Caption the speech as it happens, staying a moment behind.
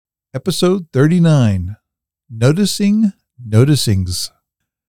Episode 39, Noticing Noticings.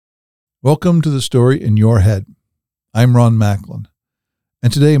 Welcome to the story in your head. I'm Ron Macklin,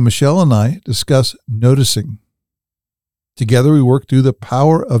 and today Michelle and I discuss noticing. Together we work through the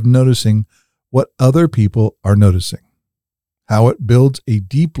power of noticing what other people are noticing, how it builds a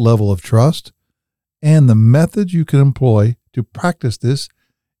deep level of trust, and the methods you can employ to practice this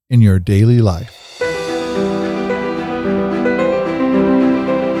in your daily life.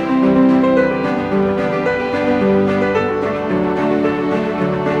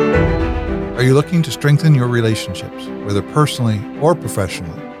 Are you looking to strengthen your relationships, whether personally or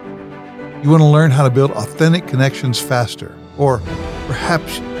professionally? You want to learn how to build authentic connections faster, or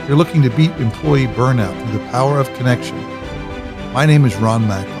perhaps you're looking to beat employee burnout through the power of connection. My name is Ron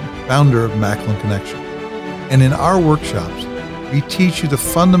Macklin, founder of Macklin Connection, and in our workshops, we teach you the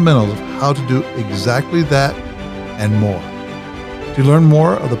fundamentals of how to do exactly that and more. To learn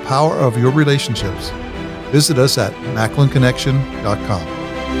more of the power of your relationships, visit us at macklinconnection.com.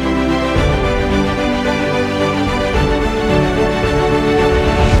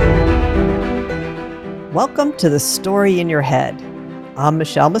 Welcome to The Story in Your Head. I'm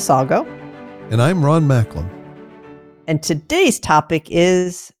Michelle Mosolgo. And I'm Ron Macklin. And today's topic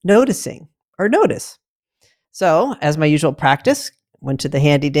is noticing, or notice. So, as my usual practice, went to the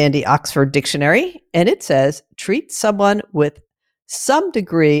handy-dandy Oxford Dictionary, and it says, treat someone with some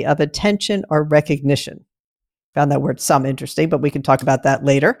degree of attention or recognition. Found that word some interesting, but we can talk about that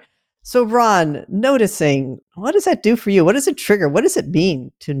later. So, Ron, noticing, what does that do for you? What does it trigger? What does it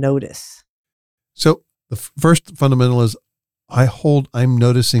mean to notice? So, the first fundamental is I'm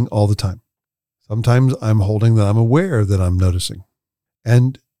noticing all the time. Sometimes I'm holding that I'm aware that I'm noticing.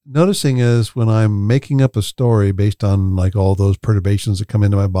 And noticing is when I'm making up a story based on like all those perturbations that come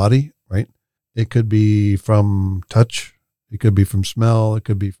into my body, right? It could be from touch. It could be from smell. It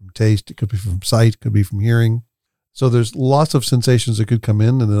could be from taste. It could be from sight. It could be from hearing. So there's lots of sensations that could come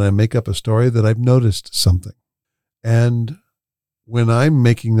in, and then I make up a story that I've noticed something. And when I'm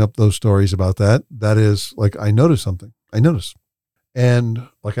making up those stories about that, that is like, I notice something. I notice. And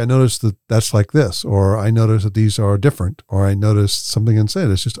like, I notice that that's like this, or I notice that these are different, or I notice something inside.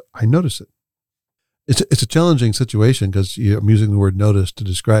 It's just, I notice it. It's a challenging situation because I'm using the word notice to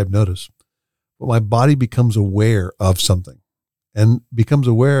describe notice. But my body becomes aware of something, and becomes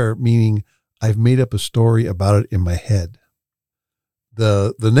aware, meaning I've made up a story about it in my head.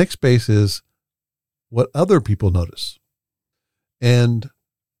 The next space is what other people notice. And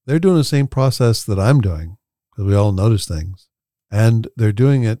they're doing the same process that I'm doing, because we all notice things. And they're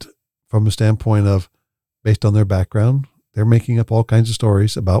doing it from a standpoint of, based on their background, they're making up all kinds of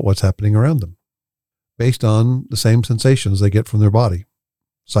stories about what's happening around them, based on the same sensations they get from their body: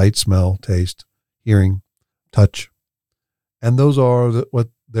 sight, smell, taste, hearing, touch. And those are what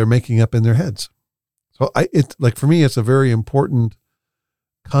they're making up in their heads. So for me, it's a very important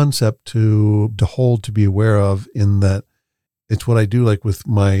concept to hold, to be aware of, in that it's what I do, like with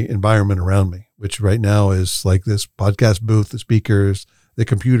my environment around me, which right now is like this podcast booth, the speakers, the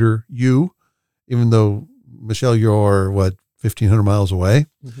computer, you, even though Michelle, you're 1,500 miles away,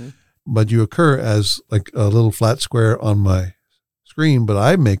 but you occur as like a little flat square on my screen, but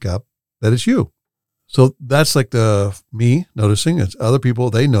I make up that it's you. So that's like the me noticing. It's other people,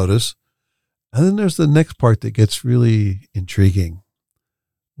 they notice. And then there's the next part that gets really intriguing,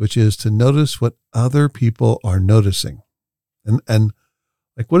 which is to notice what other people are noticing. And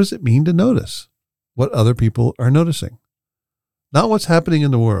like, what does it mean to notice what other people are noticing? Not what's happening in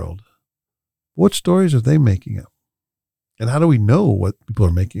the world. What stories are they making up? And how do we know what people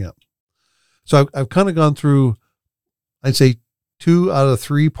are making up? So I've kind of gone through, I'd say 2 out of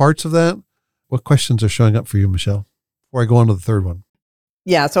 3 parts of that. What questions are showing up for you, Michelle, before I go on to the third one?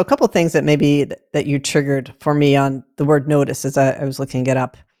 Yeah, so a couple of things that maybe that you triggered for me on the word notice as I was looking it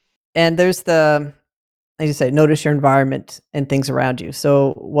up. And there's like you say, notice your environment and things around you.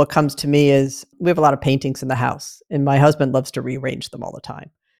 So what comes to me is we have a lot of paintings in the house, and my husband loves to rearrange them all the time.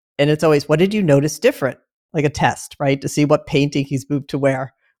 And it's always, what did you notice different? Like a test, right? To see what painting he's moved to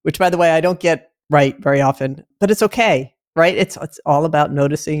where, which, by the way, I don't get right very often, but it's okay, right? It's all about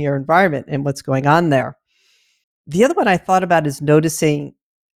noticing your environment and what's going on there. The other one I thought about is noticing,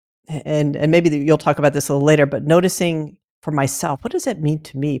 and maybe you'll talk about this a little later, but noticing for myself, what does it mean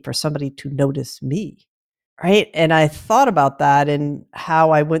to me for somebody to notice me? Right. And I thought about that and how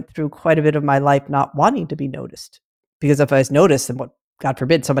I went through quite a bit of my life not wanting to be noticed. Because if I was noticed, then what, God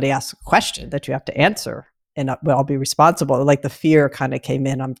forbid, somebody asks a question that you have to answer, and I'll be responsible. Like the fear kind of came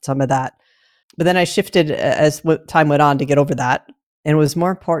in on some of that. But then I shifted as time went on to get over that. And it was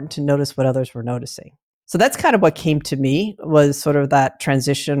more important to notice what others were noticing. So that's kind of what came to me, was sort of that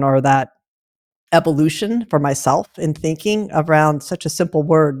transition or that evolution for myself in thinking around such a simple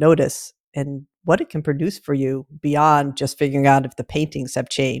word, notice, and what it can produce for you beyond just figuring out if the paintings have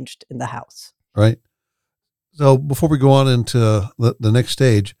changed in the house. Right. So before we go on into the next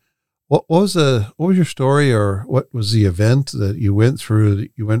stage, what was your story, or what was the event that you went through that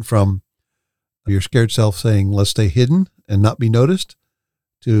you went from your scared self saying, let's stay hidden and not be noticed,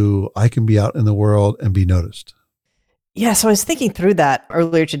 to I can be out in the world and be noticed? Yeah, so I was thinking through that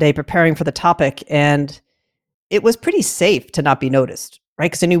earlier today, preparing for the topic, and it was pretty safe to not be noticed,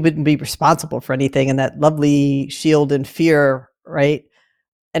 right? Because then you wouldn't be responsible for anything, and that lovely shield and fear, right?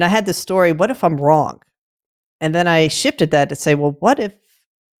 And I had this story, what if I'm wrong? And then I shifted that to say, well, what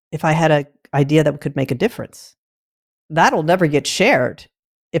if I had an idea that could make a difference? That'll never get shared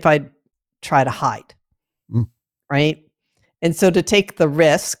if I try to hide, Mm. right? And so to take the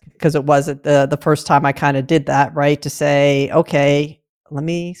risk, because it wasn't the first time I kind of did that, right? To say, okay, let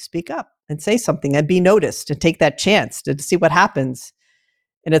me speak up and say something and be noticed and take that chance to see what happens.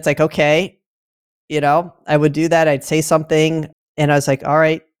 And it's like, okay, I would do that. I'd say something, and I was like, all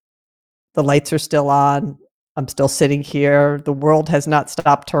right, the lights are still on. I'm still sitting here. The world has not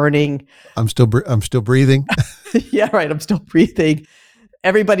stopped turning. I'm still breathing. Yeah, right. I'm still breathing.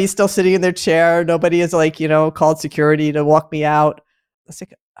 Everybody's still sitting in their chair. Nobody is like, called security to walk me out. I was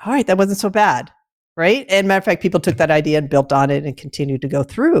like, all right, that wasn't so bad. Right. And matter of fact, people took that idea and built on it and continued to go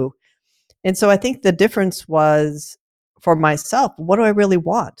through. And so I think the difference was for myself, what do I really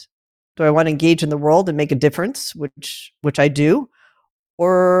want? Do I want to engage in the world and make a difference, which I do?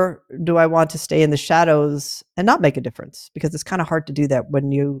 Or do I want to stay in the shadows and not make a difference? Because it's kind of hard to do that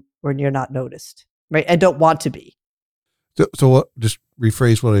when you're not noticed, right? And don't want to be. So what, just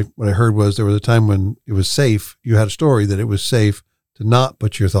rephrase what I heard was there was a time when it was safe. You had a story that it was safe to not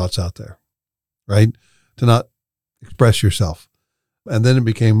put your thoughts out there, right? To not express yourself. And then it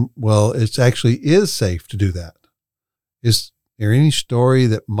became, well, it actually is safe to do that. Is there any story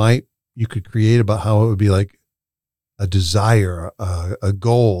that you could create about how it would be like a desire, a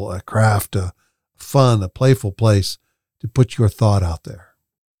goal, a craft, a fun, a playful place to put your thought out there?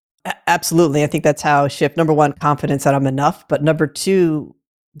 Absolutely. I think that's how I shift. Number one, confidence that I'm enough. But number two,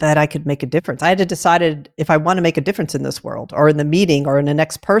 that I could make a difference. I had to decide if I want to make a difference in this world or in the meeting or in the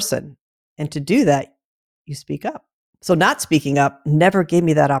next person. And to do that, you speak up. So not speaking up never gave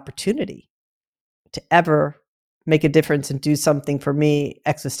me that opportunity to ever make a difference and do something for me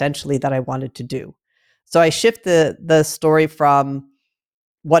existentially that I wanted to do. So I shift the story from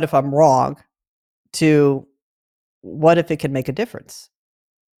what if I'm wrong to what if it could make a difference?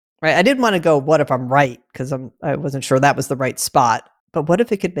 Right? I didn't want to go what if I'm right, because I wasn't sure that was the right spot, but what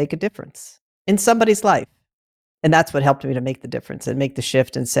if it could make a difference in somebody's life? And that's what helped me to make the difference and make the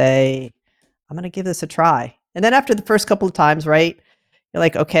shift and say, I'm going to give this a try. And then after the first couple of times, right? You're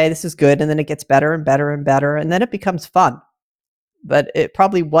like, okay, this is good. And then it gets better and better and better. And then it becomes fun. But it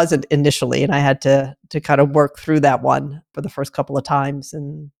probably wasn't initially. And I had to kind of work through that one for the first couple of times.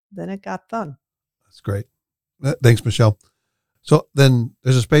 And then it got fun. That's great. Thanks, Michelle. So then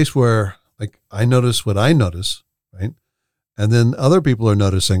there's a space where like I notice what I notice, right? And then other people are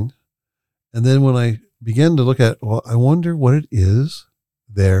noticing. And then when I begin to look at, well, I wonder what it is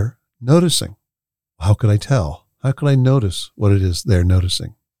they're noticing. How could I tell? How could I notice what it is they're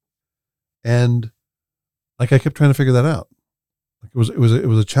noticing? And like I kept trying to figure that out. Like it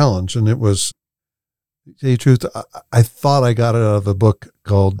was a challenge, and it was, to tell you the truth, I thought I got it out of a book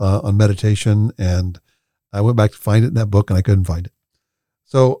called on meditation, and I went back to find it in that book and I couldn't find it.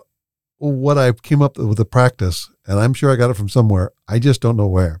 So what I came up with a practice, and I'm sure I got it from somewhere, I just don't know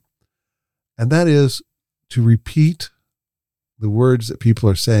where. And that is to repeat the words that people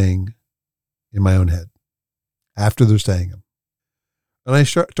are saying in my own head after they're saying them. And I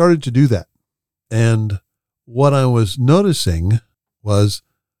started to do that. And what I was noticing was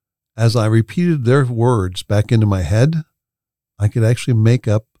as I repeated their words back into my head, I could actually make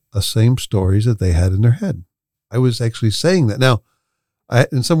up the same stories that they had in their head. I was actually saying that. Now,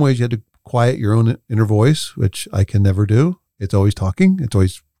 in some ways, you had to quiet your own inner voice, which I can never do. It's always talking. It's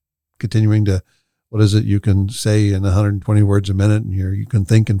always continuing to, what is it you can say in 120 words a minute, and you can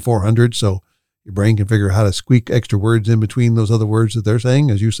think in 400. So your brain can figure out how to squeak extra words in between those other words that they're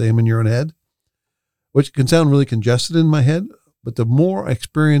saying as you say them in your own head, which can sound really congested in my head. But the more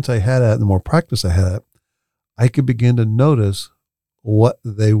experience I had at it, the more practice I had at it, I could begin to notice what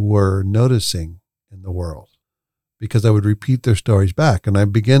they were noticing in the world, because I would repeat their stories back. And I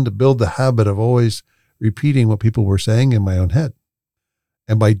began to build the habit of always repeating what people were saying in my own head.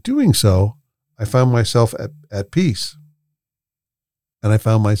 And by doing so, I found myself at peace. And I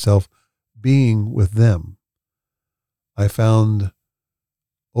found myself being with them. I found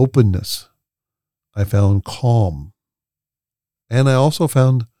openness. I found calm. And I also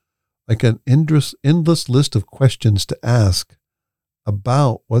found like an endless list of questions to ask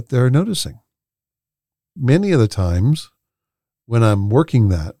about what they're noticing. Many of the times when I'm working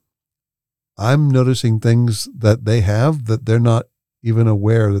that, I'm noticing things that they have that they're not even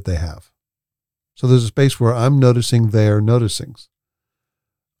aware that they have. So there's a space where I'm noticing their noticings.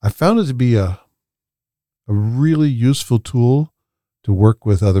 I found it to be a really useful tool to work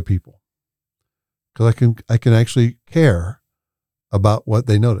with other people because I can actually care about what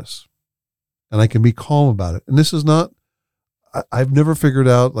they notice, and I can be calm about it. And this is not, I've never figured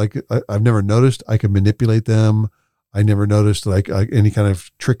out, like, I've never noticed I can manipulate them. I never noticed like any kind of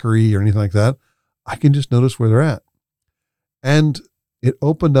trickery or anything like that. I can just notice where they're at. And it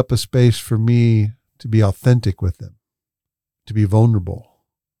opened up a space for me to be authentic with them, to be vulnerable,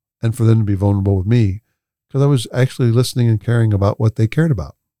 and for them to be vulnerable with me because I was actually listening and caring about what they cared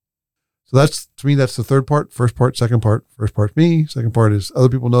about. So that's, to me, that's the third part. First part, second part. First part's me. Second part is other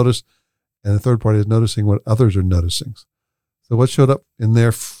people notice. And the third part is noticing what others are noticing. So what showed up in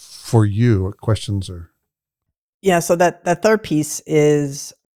there for you? What questions are? Yeah, so that third piece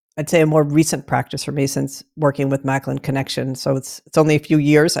is, I'd say, a more recent practice for me since working with Macklin Connection. So it's only a few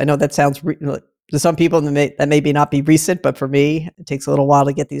years. I know that sounds to some people that maybe not be recent, but for me, it takes a little while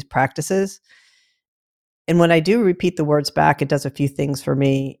to get these practices. And when I do repeat the words back, it does a few things for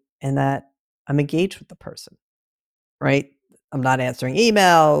me in that I'm engaged with the person, right? I'm not answering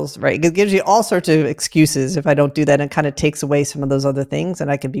emails, right? It gives you all sorts of excuses if I don't do that, and kind of takes away some of those other things,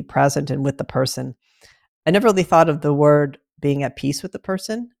 and I can be present and with the person. I never really thought of the word being at peace with the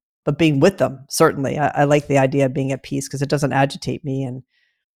person, but being with them, certainly. I like the idea of being at peace because it doesn't agitate me. And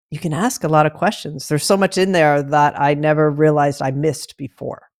you can ask a lot of questions. There's so much in there that I never realized I missed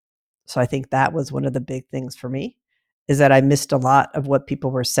before. So I think that was one of the big things for me, is that I missed a lot of what people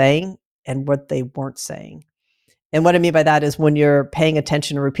were saying and what they weren't saying. And what I mean by that is when you're paying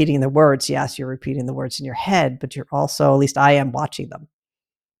attention and repeating the words, yes, you're repeating the words in your head, but you're also, at least I am, watching them.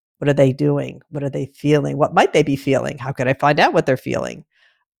 What are they doing? What are they feeling? What might they be feeling? How could I find out what they're feeling?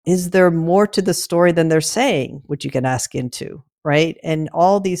 Is there more to the story than they're saying, which you can ask into, right? And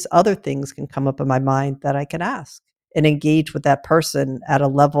all these other things can come up in my mind that I can ask and engage with that person at a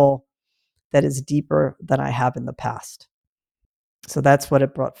level that is deeper than I have in the past. So that's what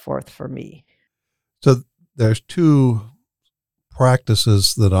it brought forth for me. So there's two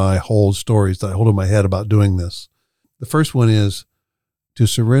practices that I hold, stories that I hold in my head about doing this. The first one is to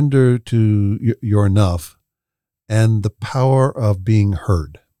surrender to your enough and the power of being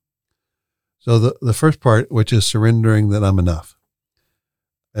heard. So the first part, which is surrendering that I'm enough.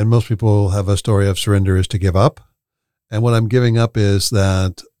 And most people have a story of surrender is to give up. And what I'm giving up is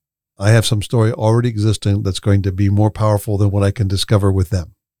that I have some story already existing that's going to be more powerful than what I can discover with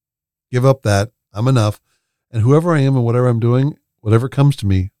them. Give up that I'm enough. And whoever I am and whatever I'm doing, whatever comes to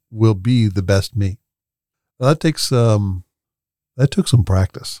me will be the best me. Now that took some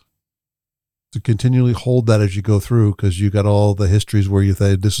practice to continually hold that as you go through, because you got all the histories where you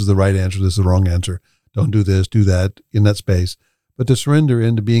say, this is the right answer, this is the wrong answer. Don't do this, do that, in that space. But to surrender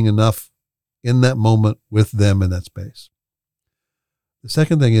into being enough in that moment with them in that space. The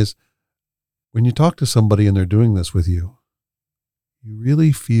second thing is, when you talk to somebody and they're doing this with you, you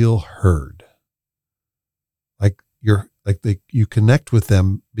really feel heard. Like you connect with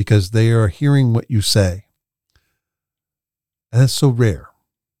them because they are hearing what you say. And that's so rare.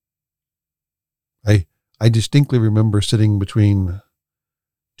 I distinctly remember sitting between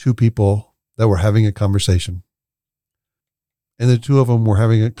two people that were having a conversation, and the two of them were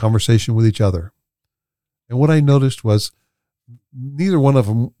having a conversation with each other. And what I noticed was neither one of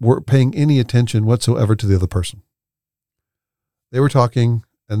them were paying any attention whatsoever to the other person. They were talking,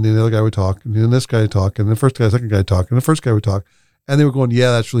 and the other guy would talk, and then this guy would talk, and the first guy, second guy would talk, and the first guy would talk, and they were going,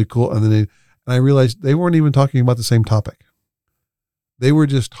 yeah, that's really cool. And I realized they weren't even talking about the same topic. They were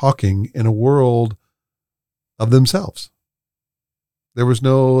just talking in a world of themselves. They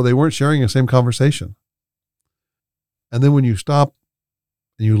weren't sharing the same conversation. And then when you stop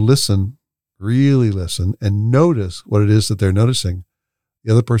and you listen, really listen, and notice what it is that they're noticing,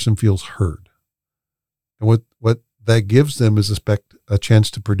 the other person feels heard. And what that gives them is a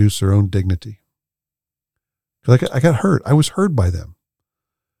chance to produce their own dignity. Because I got heard. I was heard by them.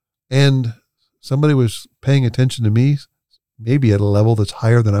 And somebody was paying attention to me, maybe at a level that's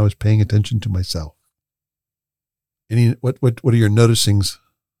higher than I was paying attention to myself. What are your noticings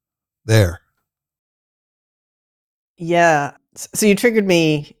there? Yeah. So you triggered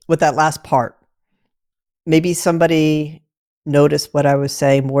me with that last part. Maybe somebody notice what I was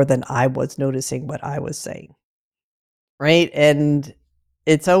saying more than I was noticing what I was saying. Right. And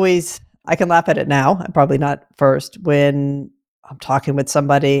it's always, I can laugh at it now. I'm probably not first when I'm talking with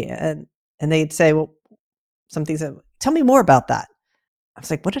somebody and they'd say, well, some things that, tell me more about that. I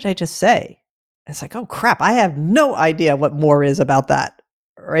was like, what did I just say? It's like, oh crap, I have no idea what more is about that.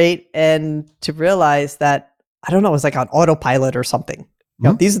 Right. And to realize that, I don't know, it's like on autopilot or something.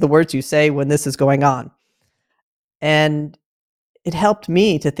 Mhm. These are the words you say when this is going on. And it helped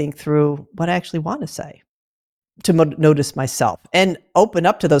me to think through what I actually want to say, to notice myself and open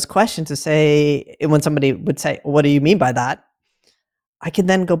up to those questions to say, and when somebody would say, what do you mean by that? I can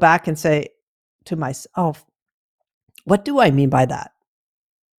then go back and say to myself, what do I mean by that?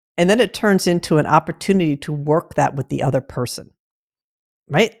 And then it turns into an opportunity to work that with the other person,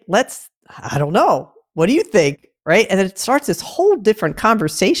 right? I don't know. What do you think? Right. And then it starts this whole different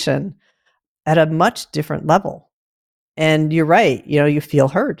conversation at a much different level. And you're right. You feel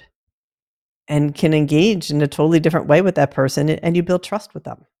heard and can engage in a totally different way with that person, and you build trust with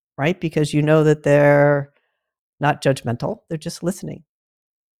them, right? Because you know that they're not judgmental. They're just listening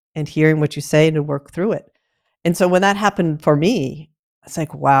and hearing what you say and to work through it. And so when that happened for me, it's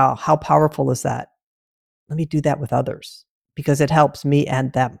like, wow, how powerful is that? Let me do that with others because it helps me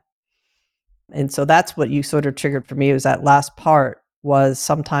and them. And so that's what you sort of triggered for me, was that last part, was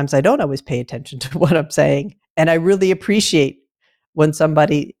sometimes I don't always pay attention to what I'm saying. And I really appreciate when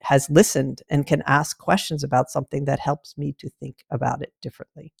somebody has listened and can ask questions about something that helps me to think about it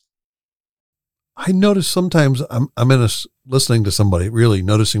differently. I notice sometimes I'm listening to somebody, really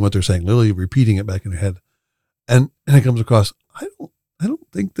noticing what they're saying, literally repeating it back in their head, and it comes across. I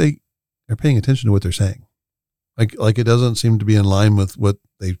don't think they are paying attention to what they're saying. Like it doesn't seem to be in line with what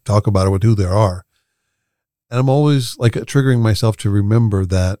they talk about or with who they are. And I'm always like triggering myself to remember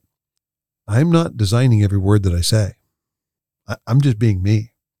that I'm not designing every word that I say. I'm just being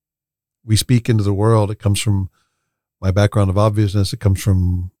me. We speak into the world. It comes from my background of obviousness. It comes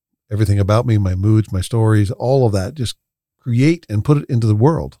from everything about me, my moods, my stories, all of that. Just create and put it into the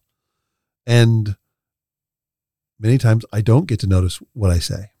world. And many times I don't get to notice what I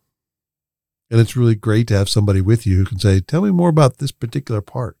say. And it's really great to have somebody with you who can say, tell me more about this particular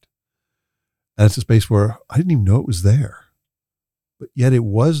part. And it's a space where I didn't even know it was there, but yet it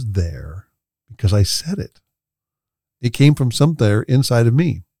was there because I said it. It came from somewhere inside of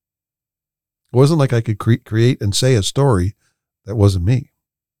me. It wasn't like I could create and say a story that wasn't me.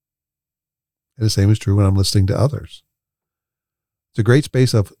 And the same is true when I'm listening to others. It's a great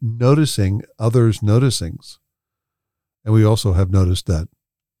space of noticing others' noticings. And we also have noticed that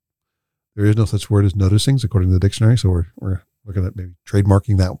there is no such word as noticings according to the dictionary. So we're looking at maybe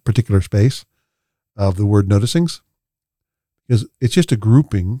trademarking that particular space of the word noticings, because it's just a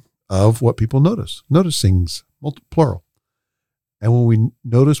grouping of what people notice. Noticings, plural. And when we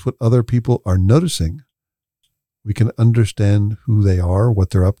notice what other people are noticing, we can understand who they are,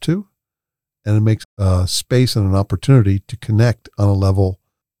 what they're up to, and it makes a space and an opportunity to connect on a level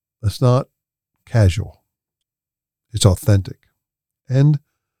that's not casual. It's authentic. And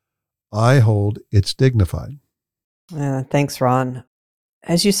I hold it's dignified. Thanks, Ron.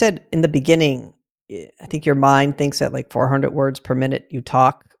 As you said in the beginning, I think your mind thinks at like 400 words per minute. You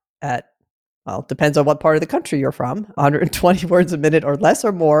talk at, well, it depends on what part of the country you're from, 120 words a minute or less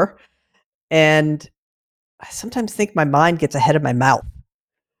or more. And I sometimes think my mind gets ahead of my mouth,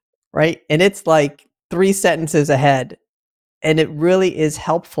 right? And it's like 3 sentences ahead. And it really is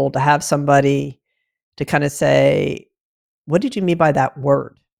helpful to have somebody to kind of say, what did you mean by that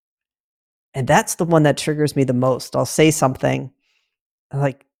word? And that's the one that triggers me the most. I'll say something, I'm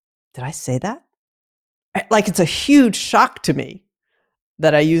like, did I say that? Like, it's a huge shock to me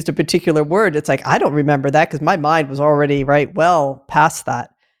that I used a particular word. It's like, I don't remember that because my mind was already right well past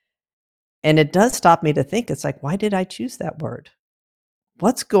that. And it does stop me to think. It's like, why did I choose that word?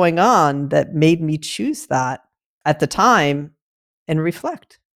 What's going on that made me choose that at the time, and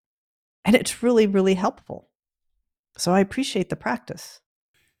reflect? And it's really, really helpful. So I appreciate the practice.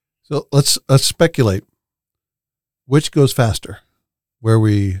 So let's speculate. Which goes faster? Where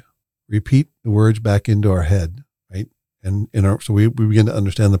we repeat the words back into our head, right? And so we begin to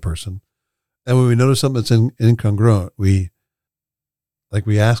understand the person. And when we notice something that's incongruent, we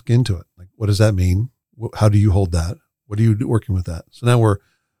ask into it. Like, what does that mean? How do you hold that? What are you working with that? So now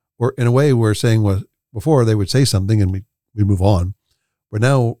we're in a way, we're saying what before they would say something and we move on. But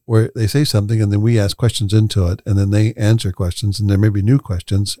now where they say something and then we ask questions into it, and then they answer questions, and there may be new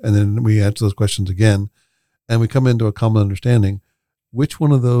questions, and then we answer those questions again, and we come into a common understanding. Which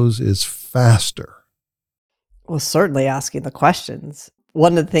one of those is faster? Well, certainly asking the questions.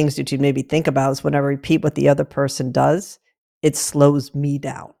 One of the things that you maybe think about is when I repeat what the other person does, it slows me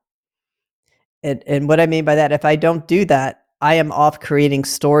down. And what I mean by that, if I don't do that, I am off creating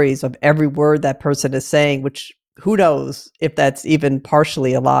stories of every word that person is saying, which who knows if that's even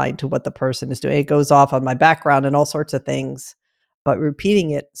partially aligned to what the person is doing. It goes off on my background and all sorts of things. But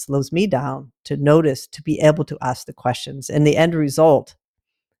repeating it slows me down to notice, to be able to ask the questions. And the end result,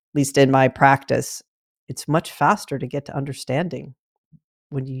 at least in my practice, it's much faster to get to understanding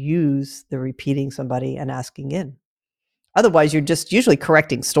when you use the repeating somebody and asking in. Otherwise, you're just usually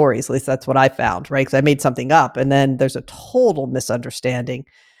correcting stories. At least that's what I found, right? Because I made something up and then there's a total misunderstanding.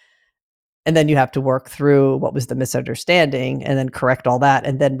 And then you have to work through what was the misunderstanding and then correct all that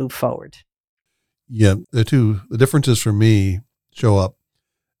and then move forward. Yeah, the differences for me show up.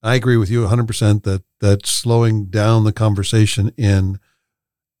 I agree with you 100% that slowing down the conversation in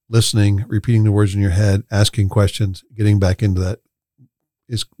listening, repeating the words in your head, asking questions, getting back into that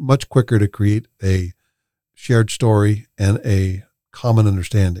is much quicker to create a shared story and a common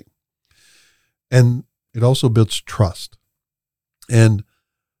understanding. And it also builds trust. And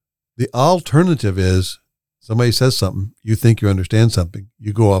the alternative is somebody says something, you think you understand something,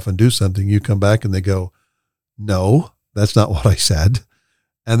 you go off and do something, you come back and they go, no, that's not what I said.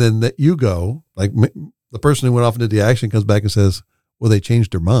 And then that you go, like the person who went off and did the action comes back and says, well, they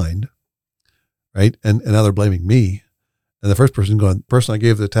changed their mind, right? And now they're blaming me. And the first person going, the person I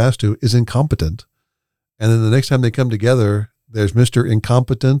gave the task to is incompetent. And then the next time they come together, there's Mr.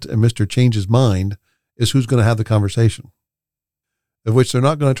 Incompetent and Mr. Change's mind is who's going to have the conversation, of which they're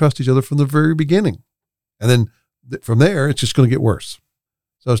not going to trust each other from the very beginning. And then from there, it's just going to get worse.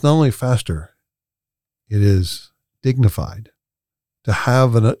 So it's not only faster, it is dignified to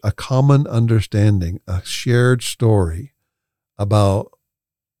have a common understanding, a shared story about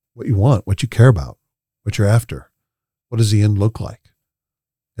what you want, what you care about, what you're after. What does the end look like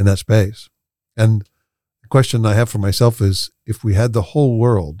in that space? And the question I have for myself is, if we had the whole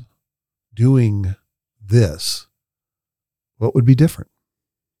world doing this, what would be different?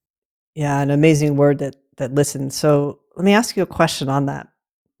 Yeah, an amazing word that listens. So let me ask you a question on that.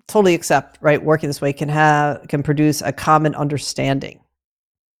 Totally accept, right? Working this way can produce a common understanding,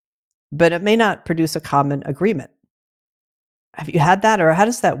 but it may not produce a common agreement. Have you had that, or how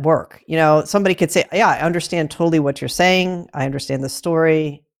does that work? Somebody could say, "Yeah, I understand totally what you're saying. I understand the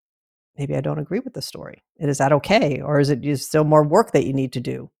story. Maybe I don't agree with the story. And is that okay, or is it just still more work that you need to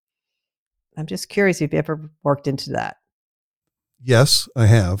do?" I'm just curious if you ever worked into that. Yes, I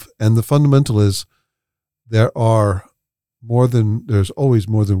have. And the fundamental is there's always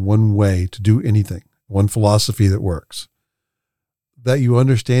more than one way to do anything, one philosophy that works. That you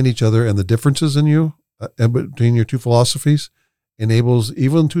understand each other and the differences in you and between your two philosophies enables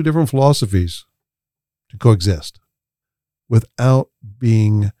even two different philosophies to coexist without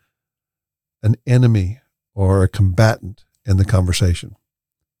being an enemy or a combatant in the conversation.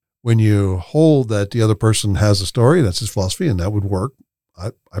 When you hold that the other person has a story, that's his philosophy, and that would work.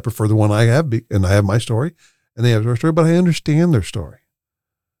 I prefer the one I have, and I have my story, and they have their story, but I understand their story.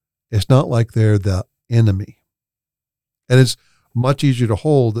 It's not like they're the enemy. And it's much easier to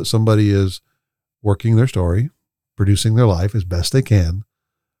hold that somebody is working their story, producing their life as best they can,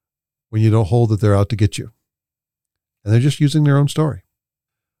 when you don't hold that they're out to get you. And they're just using their own story.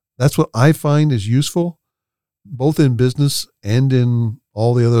 That's what I find is useful, both in business and in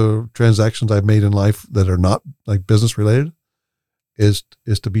all the other transactions I've made in life that are not like business related, is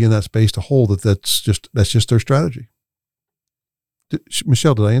to be in that space to hold that's just their strategy.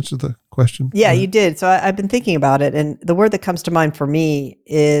 Michelle, did I answer the question? Yeah, you did. So I've been thinking about it, and the word that comes to mind for me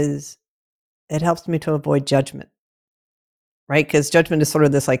is it helps me to avoid judgment, right? Because judgment is sort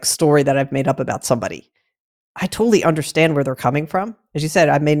of this like story that I've made up about somebody. I totally understand where they're coming from. As you said,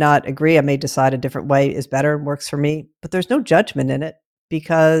 I may not agree. I may decide a different way is better and works for me, but there's no judgment in it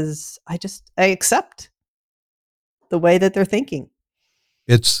because I accept the way that they're thinking.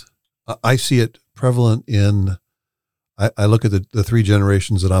 I see it prevalent in, I look at the three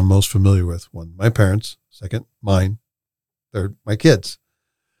generations that I'm most familiar with. One, my parents; second, mine; third, my kids.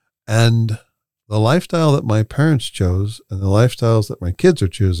 And the lifestyle that my parents chose and the lifestyles that my kids are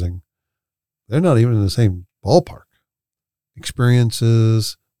choosing, they're not even in the same ballpark.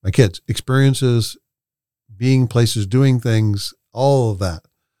 Experiences, my kids, experiences, being places, doing things, all of that.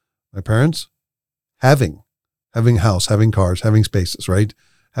 My parents, having a house, having cars, having spaces, right?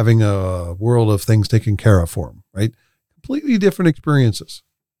 Having a world of things taken care of for them, right? Completely different experiences.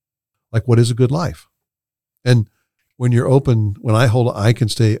 Like, what is a good life? And when you're open, I can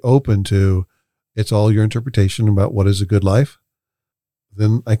stay open to, it's all your interpretation about what is a good life,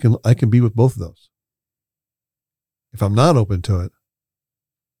 then I can be with both of those. If I'm not open to it,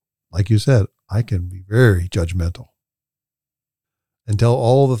 like you said, I can be very judgmental. and tell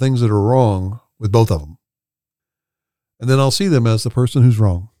all the things that are wrong with both of them. And then I'll see them as the person who's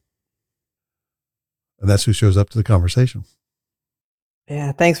wrong. And that's who shows up to the conversation.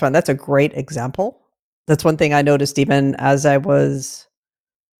 Yeah, thanks, Ron. That's a great example. That's one thing I noticed even as I was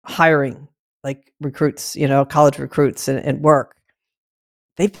hiring like recruits, college recruits and work.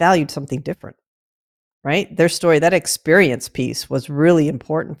 They valued something different, right? Their story, that experience piece was really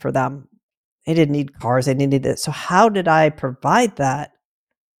important for them. They didn't need cars, they needed it. So how did I provide that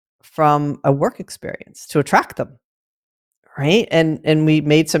from a work experience to attract them? Right? And we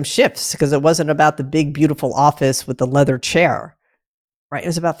made some shifts because it wasn't about the big beautiful office with the leather chair. Right? It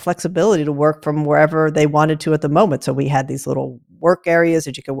was about flexibility to work from wherever they wanted to at the moment. So we had these little work areas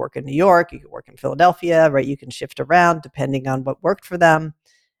that you could work in New York, you could work in Philadelphia, right? You can shift around depending on what worked for them.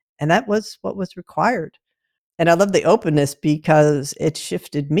 And that was what was required. And I love the openness because it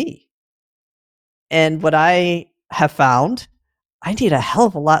shifted me. And what I have found, I need a hell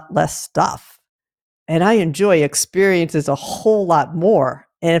of a lot less stuff. And I enjoy experiences a whole lot more.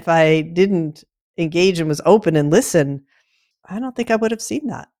 And if I didn't engage and was open and listen, I don't think I would have seen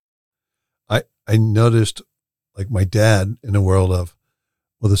that. I noticed, like my dad, in a world of,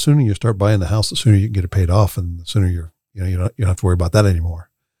 well, the sooner you start buying the house, the sooner you can get it paid off, and the sooner you don't have to worry about that anymore.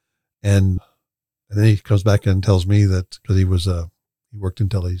 And then he comes back and tells me that because he worked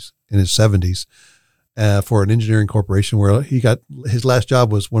until he's in his 70s for an engineering corporation where he got his last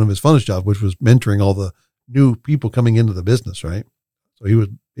job was one of his funnest jobs, which was mentoring all the new people coming into the business, right? So he was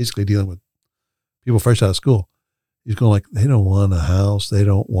basically dealing with people fresh out of school. He's going like, they don't want a house. They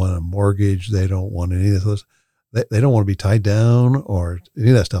don't want a mortgage. They don't want any of those. They don't want to be tied down or any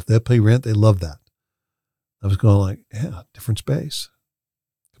of that stuff. They pay rent. They love that. I was going like, yeah, different space,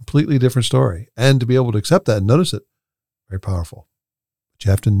 completely different story. And to be able to accept that and notice it, very powerful. But you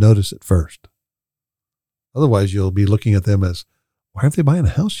have to notice it first. Otherwise, you'll be looking at them as, why aren't they buying a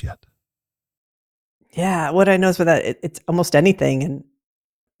house yet? Yeah, what I noticed with that, it's almost anything. And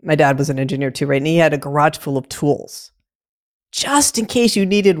my dad was an engineer too, right? And he had a garage full of tools, just in case you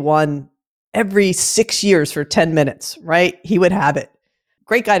needed one every 6 years for 10 minutes, right? He would have it.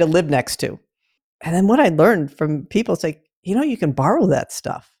 Great guy to live next to. And then what I learned from people, it's like, you can borrow that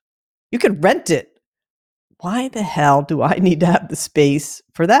stuff. You could rent it. Why the hell do I need to have the space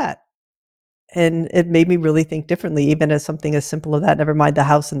for that? And it made me really think differently, even as something as simple as that, never mind the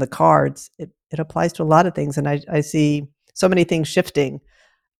house and the cards. It applies to a lot of things. And I see so many things shifting,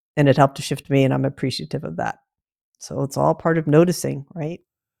 and it helped to shift me, and I'm appreciative of that. So it's all part of noticing, right?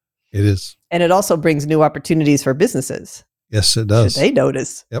 It is. And it also brings new opportunities for businesses. Yes, it does. Should they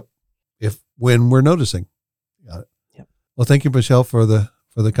notice? Yep. When we're noticing. Got it. Yep. Well, thank you, Michelle, for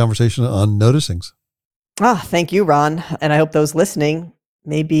the conversation on noticings. Thank you, Ron. And I hope those listening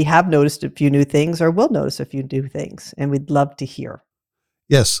maybe have noticed a few new things or will notice a few new things. And we'd love to hear.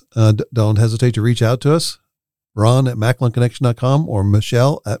 Yes. Don't hesitate to reach out to us. Ron at MacklinConnection.com or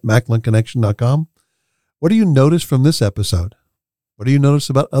Michelle at MacklinConnection.com. What do you notice from this episode? What do you notice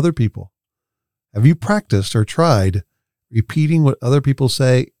about other people? Have you practiced or tried repeating what other people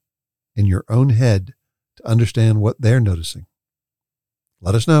say in your own head to understand what they're noticing?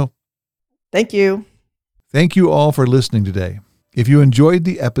 Let us know. Thank you. Thank you all for listening today. If you enjoyed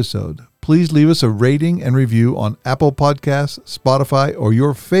the episode, please leave us a rating and review on Apple Podcasts, Spotify, or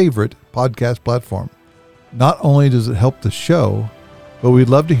your favorite podcast platform. Not only does it help the show, but we'd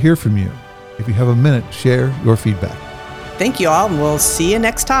love to hear from you. If you have a minute, share your feedback. Thank you all, and we'll see you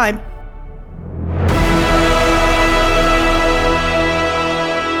next time.